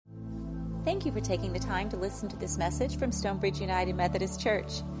Thank you for taking the time to listen to this message from Stonebridge United Methodist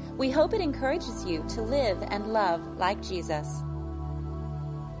Church. We hope it encourages you to live and love like Jesus.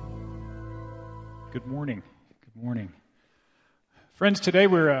 Good morning. Good morning. Friends, today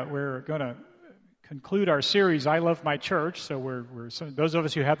we're going to conclude our series, I Love My Church. So those of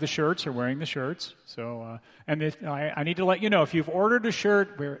us who have the shirts are wearing the shirts. So, I need to let you know, if you've ordered a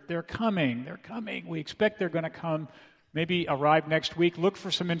shirt, they're coming. They're coming. We expect they're going to come. Maybe arrive next week. Look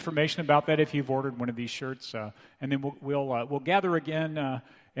for some information about that if you've ordered one of these shirts, and then we'll gather again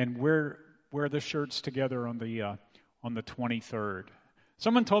and wear the shirts together on the 23rd.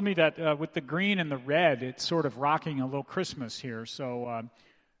 Someone told me that with the green and the red, it's sort of rocking a little Christmas here. So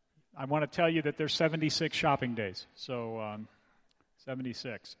I want to tell you that there's 76 shopping days. So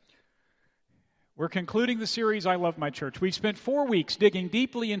 76. We're concluding the series, I Love My Church. We've spent 4 weeks digging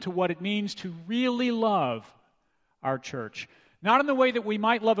deeply into what it means to really love our church. Not in the way that we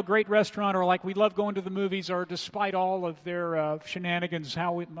might love a great restaurant or like we love going to the movies, or despite all of their shenanigans,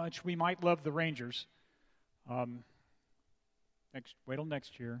 how much we might love the Rangers. Wait till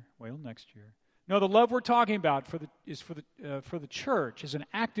next year. No, the love we're talking about for the church is an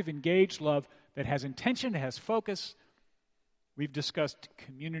active, engaged love that has intention, has focus. We've discussed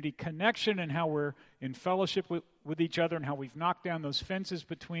community connection and how we're in fellowship with each other and how we've knocked down those fences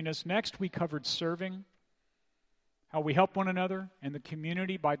between us. Next, we covered serving, how we help one another and the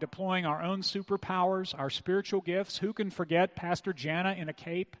community by deploying our own superpowers, our spiritual gifts. Who can forget Pastor Jana in a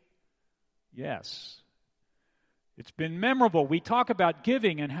cape? Yes. It's been memorable. We talk about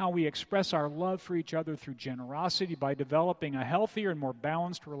giving and how we express our love for each other through generosity by developing a healthier and more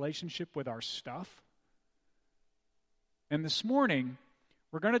balanced relationship with our stuff. And this morning,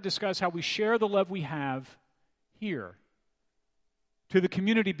 we're going to discuss how we share the love we have here to the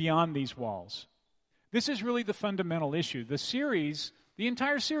community beyond these walls. This is really the fundamental issue. The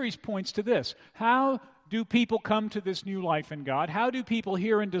entire series points to this. How do people come to this new life in God? How do people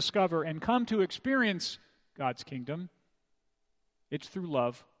hear and discover and come to experience God's kingdom? It's through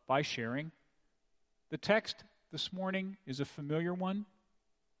love, by sharing. The text this morning is a familiar one.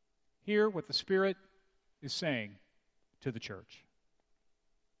 Hear what the Spirit is saying to the church.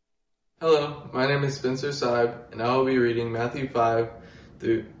 Hello, my name is Spencer Saib, and I will be reading Matthew 5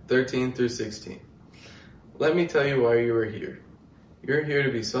 through 13 through 16. Let me tell you why you are here. You're here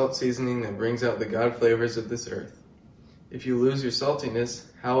to be salt seasoning that brings out the God flavors of this earth. If you lose your saltiness,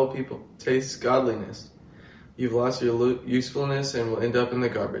 how will people taste godliness? You've lost your usefulness and will end up in the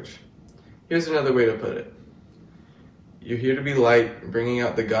garbage. Here's another way to put it. You're here to be light, bringing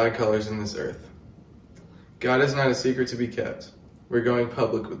out the God colors in this earth. God is not a secret to be kept. We're going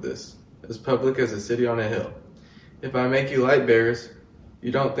public with this, as public as a city on a hill. If I make you light bearers,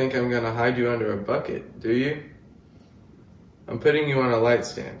 you don't think I'm going to hide you under a bucket, do you? I'm putting you on a light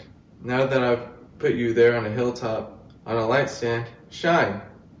stand. Now that I've put you there on a hilltop, on a light stand, shine.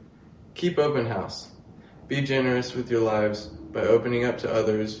 Keep open house. Be generous with your lives. By opening up to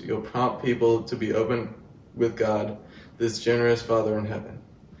others, you'll prompt people to be open with God, this generous Father in heaven.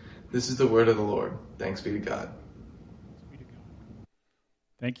 This is the word of the Lord. Thanks be to God.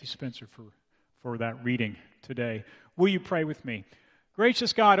 Thank you, Spencer, for that reading today. Will you pray with me?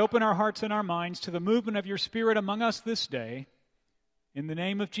 Gracious God, open our hearts and our minds to the movement of your Spirit among us this day. In the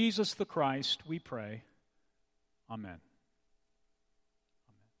name of Jesus the Christ, we pray. Amen.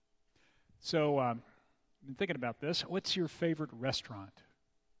 So, I've been thinking about this. What's your favorite restaurant?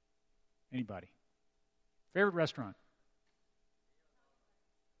 Anybody? Favorite restaurant?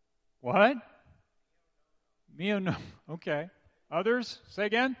 What? Mio no. Okay. Others? Say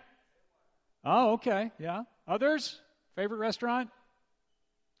again? Oh, okay. Yeah. Others? Favorite restaurant?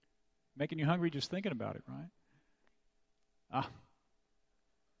 Making you hungry just thinking about it, right?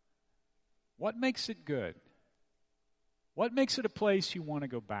 What makes it good? What makes it a place you want to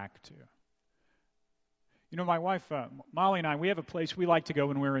go back to? You know, my wife, Molly, and I, we have a place we like to go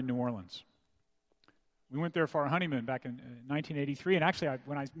when we're in New Orleans. We went there for our honeymoon back in 1983, and actually,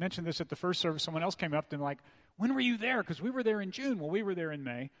 when I mentioned this at the first service, someone else came up and like, when were you there? Because we were there in June. Well, we were there in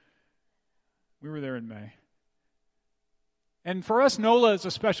May. And for us, NOLA is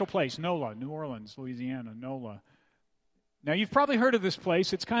a special place. NOLA, New Orleans, Louisiana, NOLA. Now, you've probably heard of this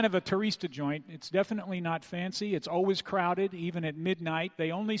place. It's kind of a tourista joint. It's definitely not fancy. It's always crowded, even at midnight.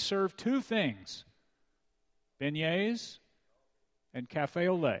 They only serve two things, beignets and café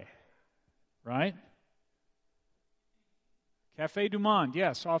au lait, right? Café du Monde,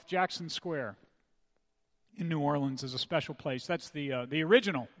 yes, off Jackson Square in New Orleans is a special place. That's the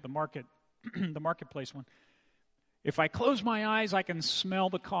original, the marketplace one. If I close my eyes, I can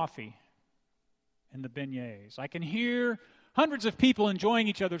smell the coffee and the beignets. I can hear hundreds of people enjoying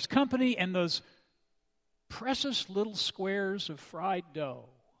each other's company, and those precious little squares of fried dough.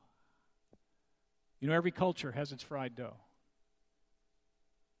 You know, every culture has its fried dough.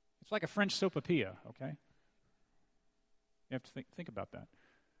 It's like a French sopapilla, okay? You have to think about that.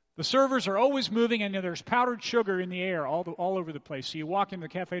 The servers are always moving, and there's powdered sugar in the air all over the place. So you walk into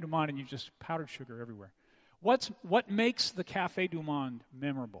the Café du Monde, and you just powdered sugar everywhere. What makes the Café du Monde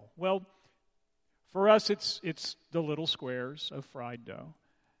memorable? Well, for us, it's the little squares of fried dough.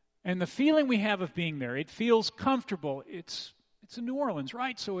 And the feeling we have of being there, it feels comfortable. It's in New Orleans,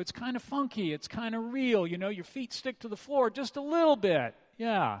 right? So it's kind of funky. It's kind of real. You know, your feet stick to the floor just a little bit.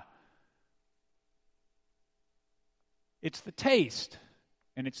 Yeah. It's the taste,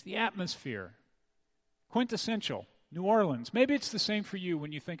 and it's the atmosphere. Quintessential. New Orleans. Maybe it's the same for you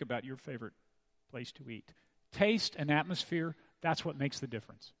when you think about your favorite place to eat. Taste and atmosphere, that's what makes the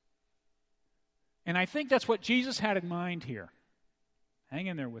difference. And I think that's what Jesus had in mind here. Hang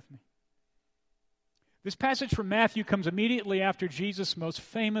in there with me. This passage from Matthew comes immediately after Jesus' most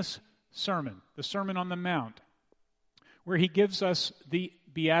famous sermon, the Sermon on the Mount, where he gives us the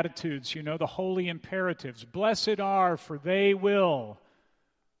Beatitudes, you know, the holy imperatives. Blessed are, for they will.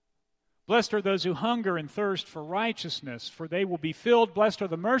 Blessed are those who hunger and thirst for righteousness, for they will be filled. Blessed are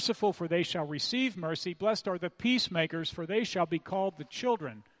the merciful, for they shall receive mercy. Blessed are the peacemakers, for they shall be called the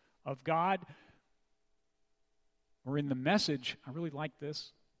children of God. Or in the Message, I really like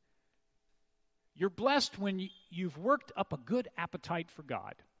this. You're blessed when you've worked up a good appetite for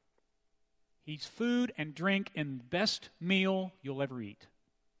God. He's food and drink and the best meal you'll ever eat.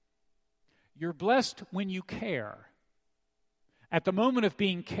 You're blessed when you care. At the moment of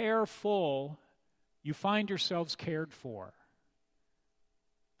being careful, you find yourselves cared for.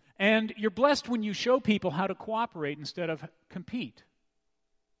 And you're blessed when you show people how to cooperate instead of compete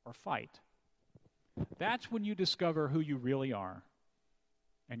or fight. That's when you discover who you really are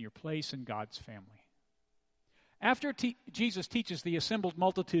and your place in God's family. After Jesus teaches the assembled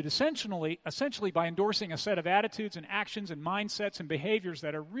multitude essentially by endorsing a set of attitudes and actions and mindsets and behaviors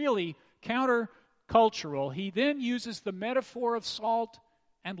that are really countercultural, he then uses the metaphor of salt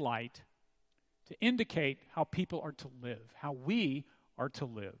and light to indicate how people are to live, how we are to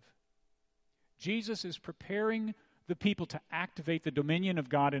live. Jesus is preparing the people to activate the dominion of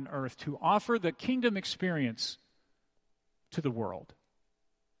God in earth, to offer the kingdom experience to the world.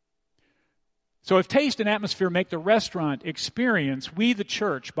 So if taste and atmosphere make the restaurant experience, we, the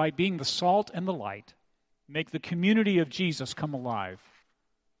church, by being the salt and the light, make the community of Jesus come alive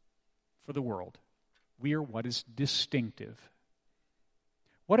for the world. We are what is distinctive.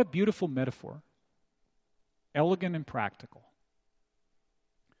 What a beautiful metaphor. Elegant and practical.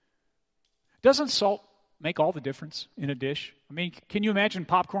 Doesn't salt make all the difference in a dish? I mean, can you imagine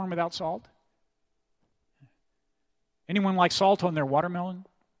popcorn without salt? Anyone like salt on their watermelon?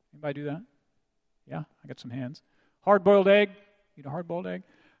 Anybody do that? Yeah, I got some hands. Hard-boiled egg? Eat a hard-boiled egg?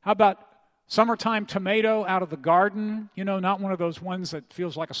 How about summertime tomato out of the garden? You know, not one of those ones that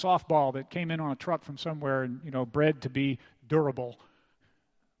feels like a softball that came in on a truck from somewhere and, you know, bred to be durable.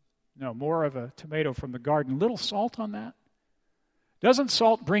 No, more of a tomato from the garden. Little salt on that? Doesn't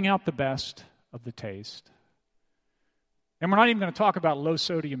salt bring out the best of the taste? And we're not even going to talk about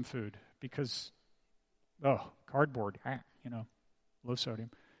low-sodium food because, cardboard, low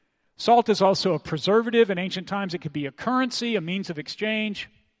sodium. Salt is also a preservative. In ancient times, it could be a currency, a means of exchange,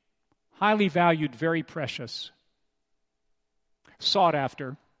 highly valued, very precious, sought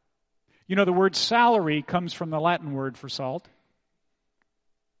after. You know, the word salary comes from the Latin word for salt.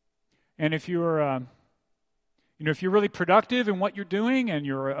 And if you're really productive in what you're doing and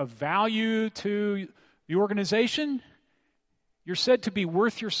you're of value to the organization, you're said to be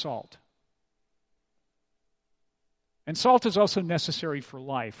worth your salt. And salt is also necessary for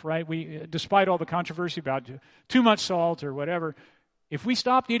life, right? Despite all the controversy about too much salt or whatever, if we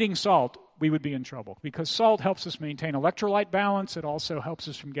stopped eating salt, we would be in trouble because salt helps us maintain electrolyte balance. It also helps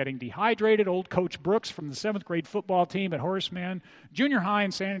us from getting dehydrated. Old Coach Brooks from the 7th grade football team at Horace Mann Junior High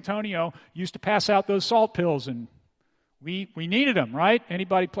in San Antonio used to pass out those salt pills, and we needed them, right?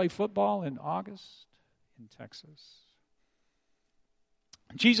 Anybody play football in August in Texas?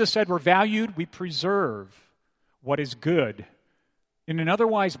 Jesus said we're valued, we preserve what is good. In an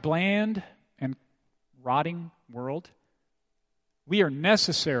otherwise bland and rotting world, we are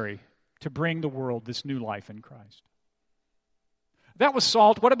necessary to bring the world this new life in Christ. That was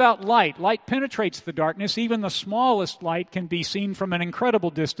salt. What about light? Light penetrates the darkness. Even the smallest light can be seen from an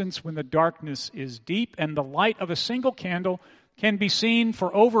incredible distance when the darkness is deep, and the light of a single candle can be seen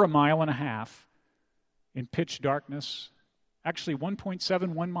for over 1.5 miles in pitch darkness Actually,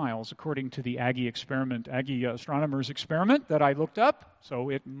 1.71 miles, according to the Aggie astronomers' experiment that I looked up, so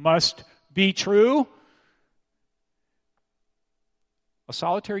it must be true. A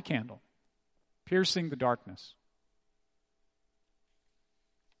solitary candle, piercing the darkness.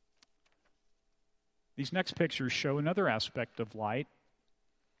 These next pictures show another aspect of light.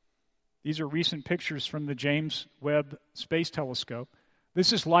 These are recent pictures from the James Webb Space Telescope.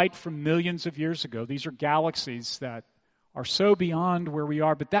 This is light from millions of years ago. These are galaxies that are so beyond where we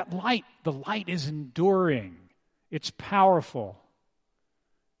are, but that light, the light is enduring. It's powerful.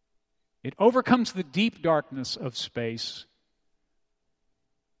 It overcomes the deep darkness of space.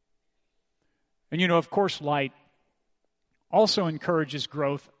 And of course, light also encourages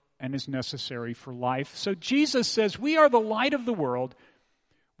growth and is necessary for life. So Jesus says, we are the light of the world,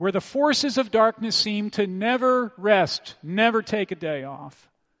 where the forces of darkness seem to never rest, never take a day off.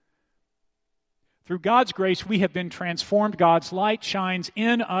 Through God's grace, we have been transformed. God's light shines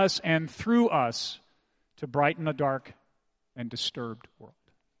in us and through us to brighten a dark and disturbed world.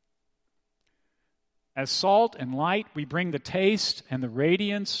 As salt and light, we bring the taste and the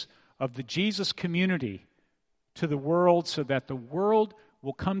radiance of the Jesus community to the world so that the world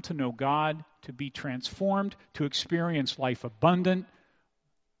will come to know God, to be transformed, to experience life abundant,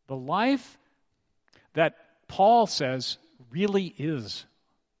 the life that Paul says really is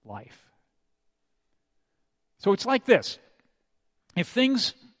life. So it's like this. If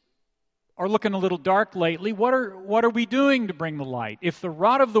things are looking a little dark lately, what are we doing to bring the light? If the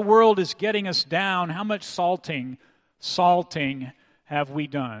rot of the world is getting us down, how much salting have we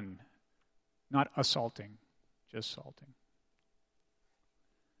done? Not assaulting, just salting.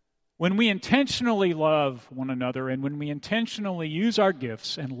 When we intentionally love one another and when we intentionally use our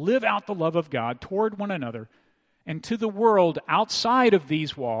gifts and live out the love of God toward one another and to the world outside of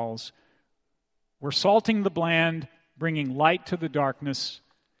these walls, we're salting the bland, bringing light to the darkness.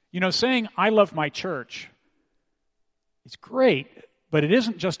 Saying, I love my church, is great, but it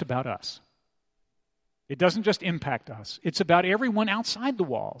isn't just about us. It doesn't just impact us. It's about everyone outside the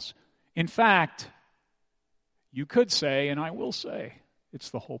walls. In fact, you could say, and I will say, it's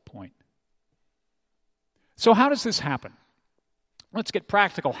the whole point. So how does this happen? Let's get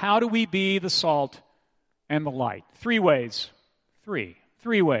practical. How do we be the salt and the light? 3 ways.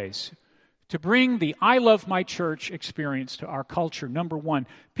 Three ways to bring the I love my church experience to our culture. Number 1,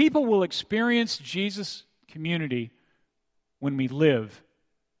 people will experience Jesus' community when we live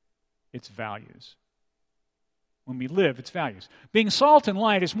its values. When we live its values. Being salt and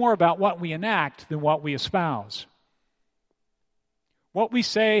light is more about what we enact than what we espouse. What we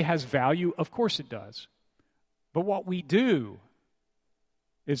say has value, of course it does. But what we do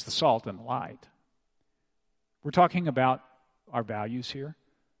is the salt and the light. We're talking about our values here.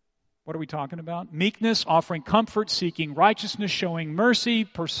 What are we talking about? Meekness, offering comfort, seeking righteousness, showing mercy,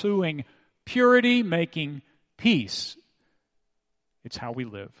 pursuing purity, making peace. It's how we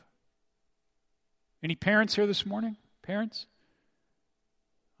live. Any parents here this morning? Parents?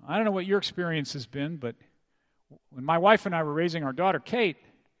 I don't know what your experience has been, but when my wife and I were raising our daughter, Kate,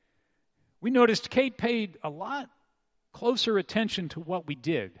 we noticed Kate paid a lot closer attention to what we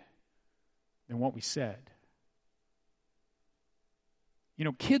did than what we said.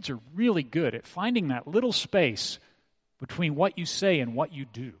 Kids are really good at finding that little space between what you say and what you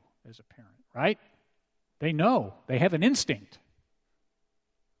do as a parent, right? They know. They have an instinct.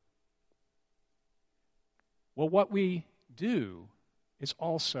 Well, what we do is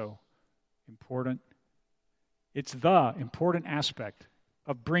also important. It's the important aspect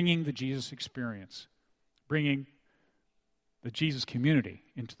of bringing the Jesus experience, bringing the Jesus community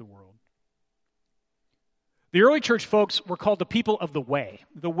into the world. The early church folks were called the people of the way.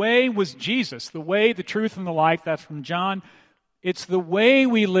 The way was Jesus, the way, the truth, and the life. That's from John. It's the way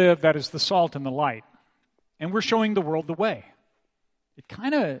we live that is the salt and the light. And we're showing the world the way. It's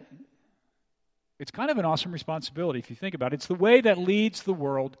kind of an awesome responsibility if you think about it. It's the way that leads the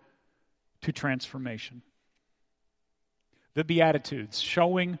world to transformation. The Beatitudes,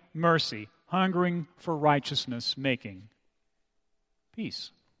 showing mercy, hungering for righteousness, making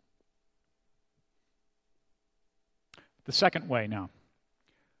peace. The second way now.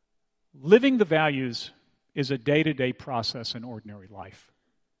 Living the values is a day-to-day process in ordinary life.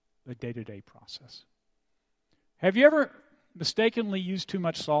 A day-to-day process. Have you ever mistakenly used too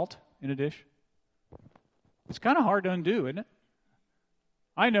much salt in a dish? It's kind of hard to undo, isn't it?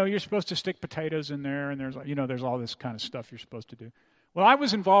 I know you're supposed to stick potatoes in there, and there's all this kind of stuff you're supposed to do. Well, I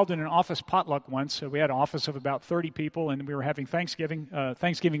was involved in an office potluck once. So we had an office of about 30 people, and we were having Thanksgiving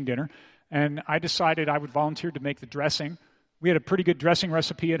dinner. And I decided I would volunteer to make the dressing We had a pretty good dressing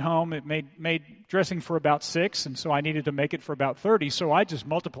recipe at home. It made dressing for about 6, and so I needed to make it for about 30. So I just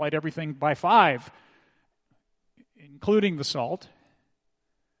multiplied everything by 5, including the salt.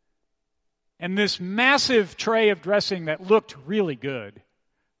 And this massive tray of dressing that looked really good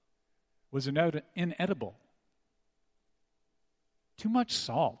was inedible. Too much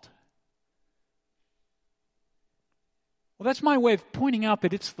salt. Well, that's my way of pointing out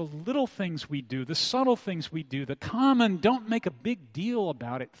that it's the little things we do, the subtle things we do, the common, don't make a big deal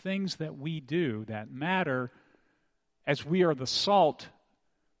about it, things that we do that matter as we are the salt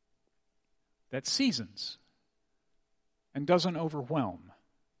that seasons and doesn't overwhelm.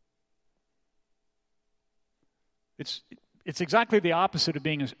 It's exactly the opposite of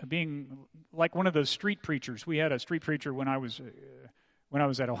being like one of those street preachers. We had a street preacher when I was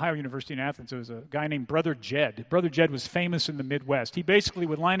at Ohio University in Athens. There was a guy named Brother Jed. Brother Jed was famous in the Midwest. He basically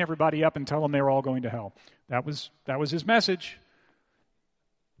would line everybody up and tell them they were all going to hell. That was his message.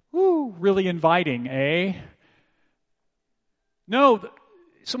 Woo, really inviting, eh? No,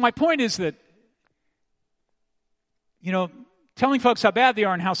 so my point is that, telling folks how bad they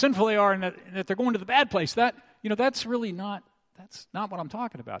are and how sinful they are and that they're going to the bad place, that's really not what I'm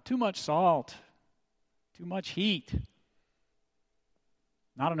talking about. Too much salt, too much heat,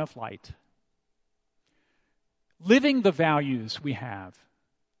 not enough light. Living the values we have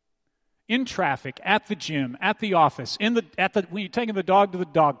in traffic, at the gym, at the office, when you're taking the dog to the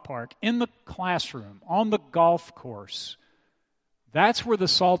dog park, in the classroom, on the golf course. That's where the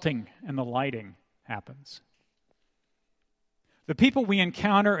salting and the lighting happens. The people we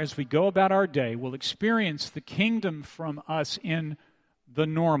encounter as we go about our day will experience the kingdom from us in the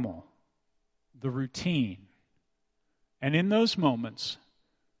normal, the routine. And in those moments,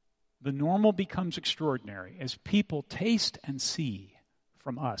 the normal becomes extraordinary as people taste and see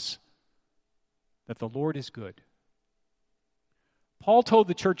from us that the Lord is good. Paul told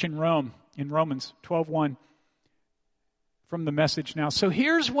the church in Rome, in Romans 12:1, from the Message now, so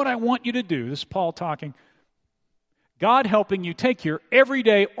here's what I want you to do. This is Paul talking. God helping you take your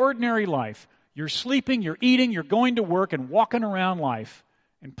everyday, ordinary life, you're sleeping, you're eating, you're going to work and walking around life,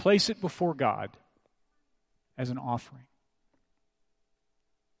 and place it before God as an offering.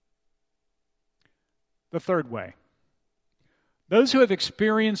 The third way. Those who have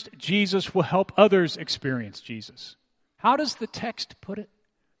experienced Jesus will help others experience Jesus. How does the text put it?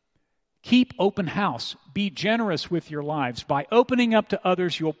 Keep open house. Be generous with your lives. By opening up to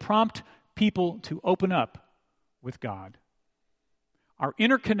others, you'll prompt people to open up with God. Our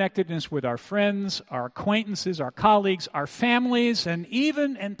interconnectedness with our friends, our acquaintances, our colleagues, our families, and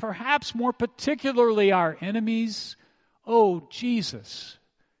even and perhaps more particularly our enemies. Oh, Jesus,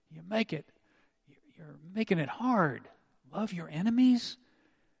 you're making it hard. Love your enemies?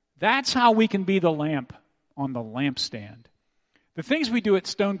 That's how we can be the lamp on the lampstand. The things we do at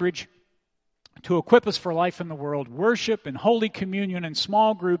Stonebridge to equip us for life in the world, worship and Holy Communion and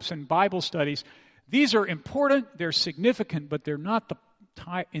small groups and Bible studies, these are important, they're significant, but they're not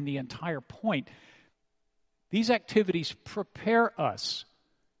in the entire point. These activities prepare us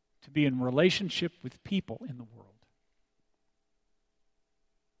to be in relationship with people in the world.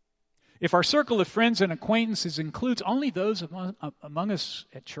 If our circle of friends and acquaintances includes only those among us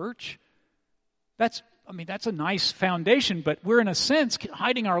at church, that's a nice foundation, but we're in a sense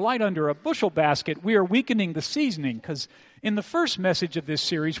hiding our light under a bushel basket. We are weakening the seasoning, because in the first message of this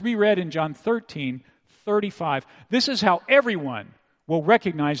series, we read in John 13:35, this is how everyone will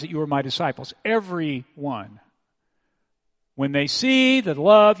recognize that you are my disciples. Everyone. When they see the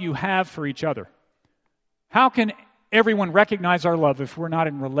love you have for each other. How can everyone recognize our love if we're not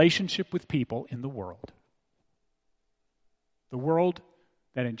in relationship with people in the world? The world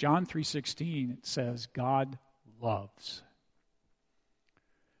that in John 3:16 it says God loves.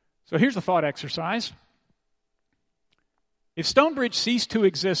 So here's the thought exercise. If Stonebridge ceased to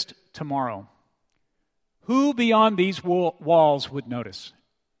exist tomorrow, who beyond these walls would notice?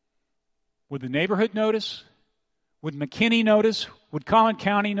 Would the neighborhood notice? Would McKinney notice? Would Collin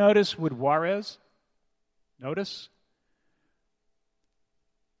County notice? Would Juarez notice?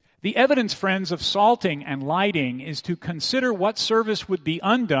 The evidence, friends, of salting and lighting is to consider what service would be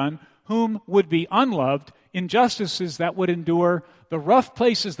undone, whom would be unloved, injustices that would endure, the rough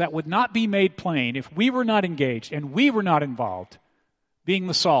places that would not be made plain if we were not engaged and we were not involved, being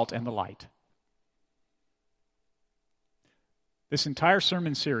the salt and the light. This entire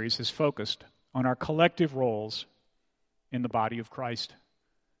sermon series is focused on our collective roles in the body of Christ,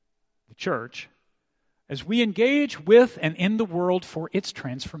 the church, as we engage with and in the world for its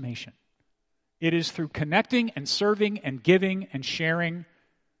transformation. It is through connecting and serving and giving and sharing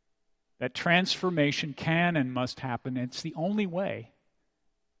that transformation can and must happen. It's the only way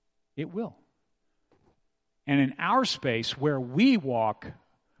it will. And in our space where we walk,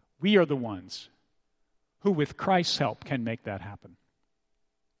 we are the ones who, with Christ's help, can make that happen.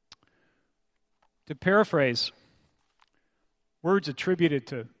 To paraphrase words attributed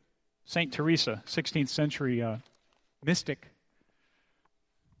to St. Teresa, 16th century mystic,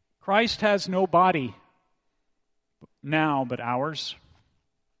 Christ has no body now but ours.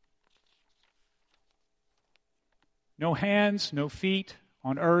 No hands, no feet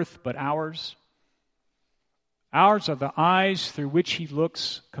on earth but ours. Ours are the eyes through which he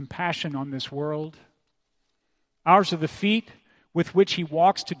looks compassion on this world. Ours are the feet with which he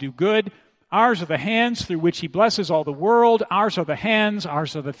walks to do good. Ours are the hands through which he blesses all the world. Ours are the hands,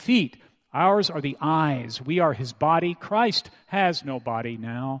 ours are the feet. Ours are the eyes. We are his body. Christ has no body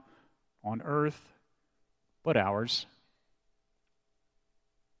now on earth but ours.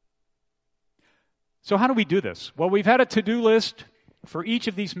 So how do we do this? Well, we've had a to-do list for each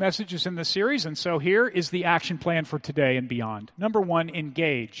of these messages in the series, and so here is the action plan for today and beyond. Number 1,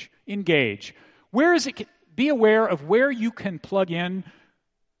 engage. Engage. Where is it? Be aware of where you can plug in,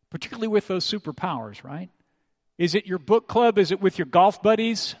 particularly with those superpowers, right? Is it your book club? Is it with your golf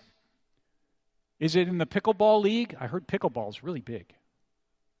buddies? Is it in the pickleball league? I heard pickleball is really big.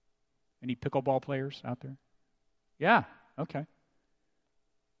 Any pickleball players out there? Yeah, okay.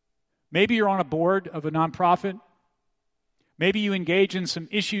 Maybe you're on a board of a nonprofit. Maybe you engage in some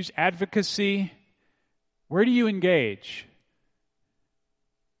issues advocacy. Where do you engage?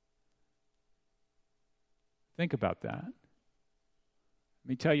 Think about that. Let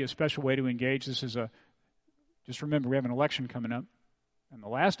me tell you a special way to engage. Just remember, we have an election coming up. And the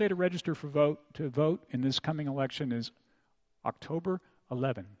last day to register to vote in this coming election is October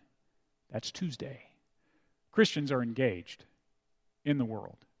 11. That's Tuesday. Christians are engaged in the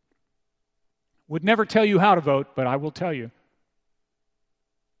world. Would never tell you how to vote, but I will tell you,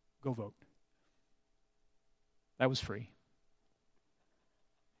 go vote. That was free.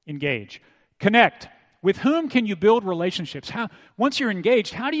 Engage. Connect. With whom can you build relationships? Once you're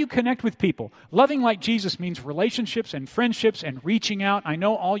engaged, how do you connect with people? Loving like Jesus means relationships and friendships and reaching out. I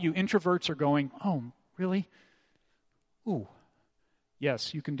know all you introverts are going, oh, really? Ooh,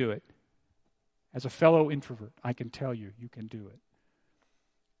 yes, you can do it. As a fellow introvert, I can tell you, you can do it.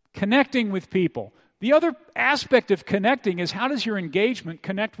 Connecting with people. The other aspect of connecting is how does your engagement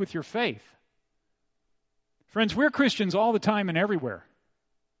connect with your faith? Friends, we're Christians all the time and everywhere.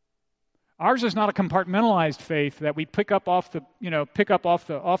 Ours is not a compartmentalized faith that we pick up off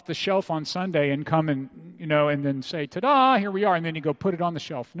the shelf on Sunday and come and then say, ta-da, here we are, and then you go put it on the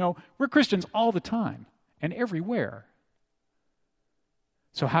shelf. No, we're Christians all the time and everywhere.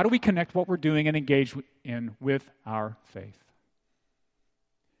 So how do we connect what we're doing and engage in with our faith?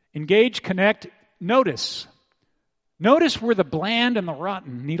 Engage, connect, notice. Notice where the bland and the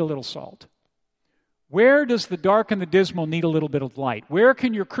rotten need a little salt. Where does the dark and the dismal need a little bit of light? Where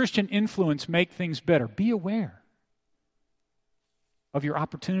can your Christian influence make things better? Be aware of your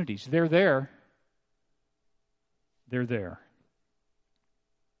opportunities. They're there. They're there.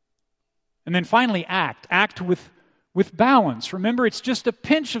 And then finally, act. Act with balance. Remember, it's just a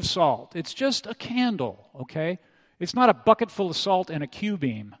pinch of salt. It's just a candle, okay? It's not a bucket full of salt and a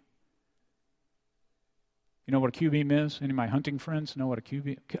Q-beam. You know what a Q-beam is? Any of my hunting friends know what a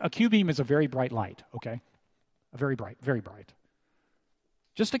Q-beam is? A Q-beam is a very bright light, okay? A very bright, very bright.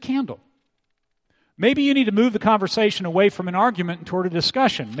 Just a candle. Maybe you need to move the conversation away from an argument toward a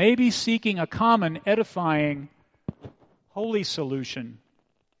discussion. Maybe seeking a common, edifying, holy solution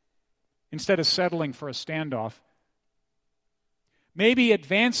instead of settling for a standoff. Maybe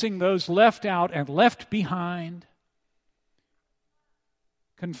advancing those left out and left behind.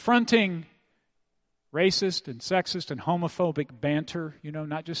 Confronting racist and sexist and homophobic banter,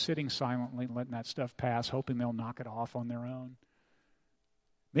 not just sitting silently and letting that stuff pass, hoping they'll knock it off on their own.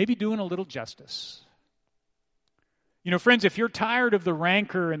 Maybe doing a little justice. Friends, if you're tired of the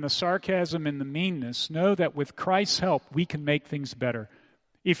rancor and the sarcasm and the meanness, know that with Christ's help, we can make things better.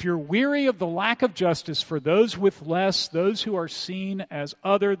 If you're weary of the lack of justice for those with less, those who are seen as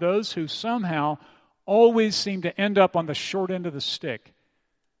other, those who somehow always seem to end up on the short end of the stick,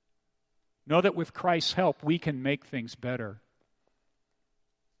 know that with Christ's help, we can make things better.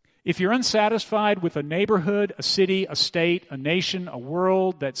 If you're unsatisfied with a neighborhood, a city, a state, a nation, a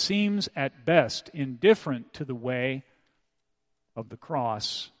world that seems at best indifferent to the way of the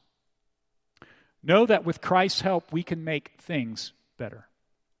cross, know that with Christ's help, we can make things better.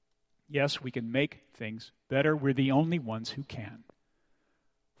 Yes, we can make things better. We're the only ones who can.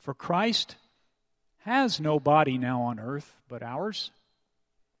 For Christ has no body now on earth but ours.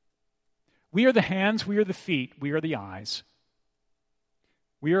 We are the hands, we are the feet, we are the eyes.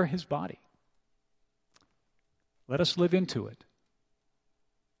 We are his body. Let us live into it.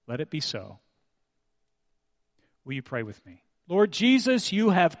 Let it be so. Will you pray with me? Lord Jesus,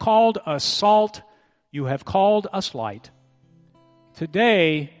 you have called us salt. You have called us light.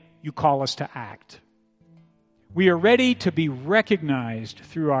 Today, you call us to act. We are ready to be recognized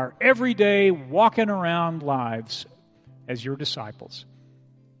through our everyday walking around lives as your disciples.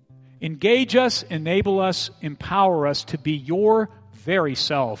 Engage us, enable us, empower us to be your very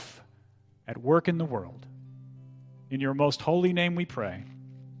self at work in the world. In your most holy name we pray.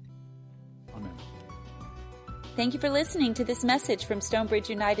 Amen. Thank you for listening to this message from Stonebridge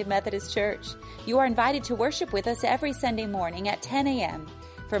United Methodist Church. You are invited to worship with us every Sunday morning at 10 a.m.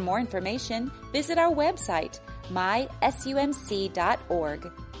 For more information, visit our website, mysumc.org.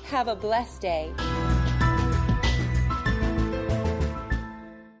 Have a blessed day.